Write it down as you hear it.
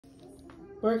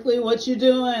Berkeley, what you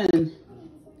doing?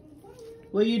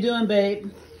 What you doing,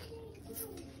 babe?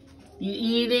 You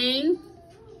eating?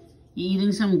 You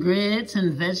eating some grits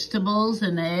and vegetables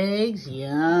and eggs?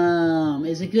 Yum.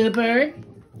 Is it good, Bert?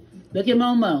 Look at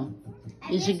Momo.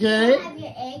 Is it good? Have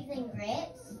your eggs and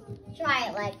grits? Try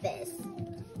it like this.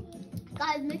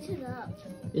 Guys, mix it up.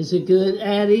 Is it good,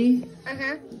 Addie?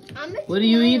 Uh-huh. What are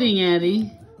you eating,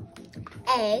 Addie?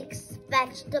 Eggs,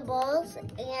 vegetables,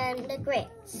 and the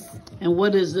grits. And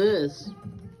what is this?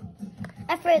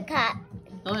 A fruit cup.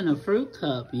 Oh, in a fruit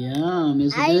cup. Yum.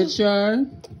 Is it good, Char? And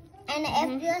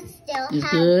if you still It's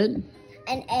have good?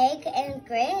 an egg and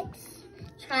grits,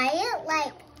 try it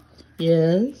like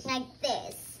Yes.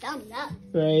 this.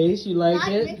 Grace, you like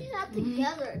it? Mix it up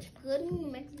together. It's good when you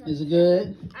mix it up. Is it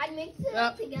good? I mix it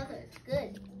up together. It's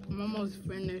good. I'm almost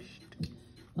finished.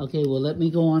 Okay, well, let me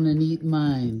go on and eat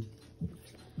mine.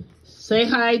 Say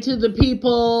hi to the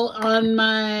people on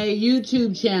my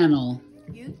YouTube channel.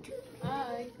 YouTube?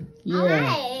 Hi. Yeah.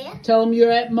 Hi. Tell them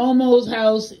you're at Momo's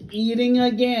house eating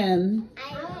again.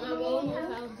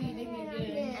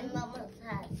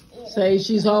 Say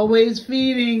she's always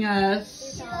feeding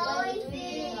us.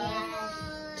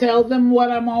 Tell them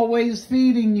what I'm always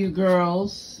feeding you,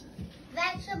 girls.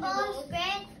 Vegetables,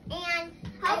 grits, and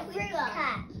a fruit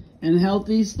cup. And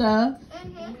healthy stuff?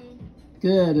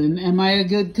 Good. And am I a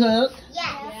good cook?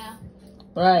 Yes. Yeah.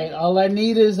 Right. All I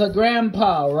need is a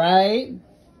grandpa, right?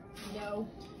 No.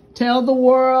 Tell the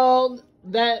world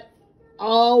that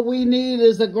all we need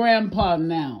is a grandpa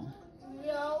now.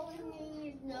 No, we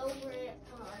need no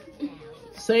grandpa now.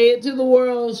 Say it to the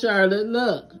world, Charlotte.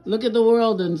 Look at the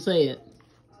world and say it.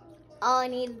 All I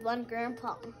need is one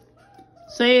grandpa.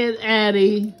 Say it,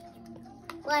 Addie.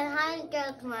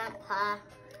 100 grandpa.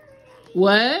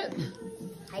 What?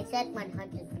 I said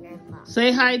 100 grandpa.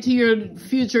 Say hi to your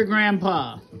future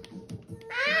grandpa.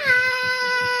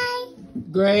 Hi.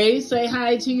 Grace, say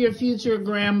hi to your future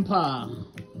grandpa.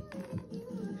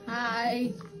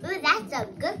 Hi. Ooh, that's a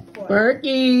good one.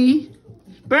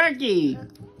 Berkey,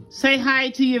 say hi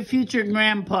to your future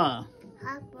grandpa.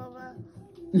 Hi,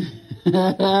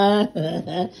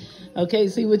 Mama. Okay,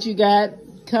 see what you got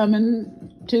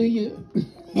coming to you.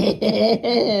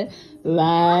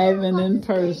 Live and in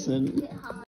person.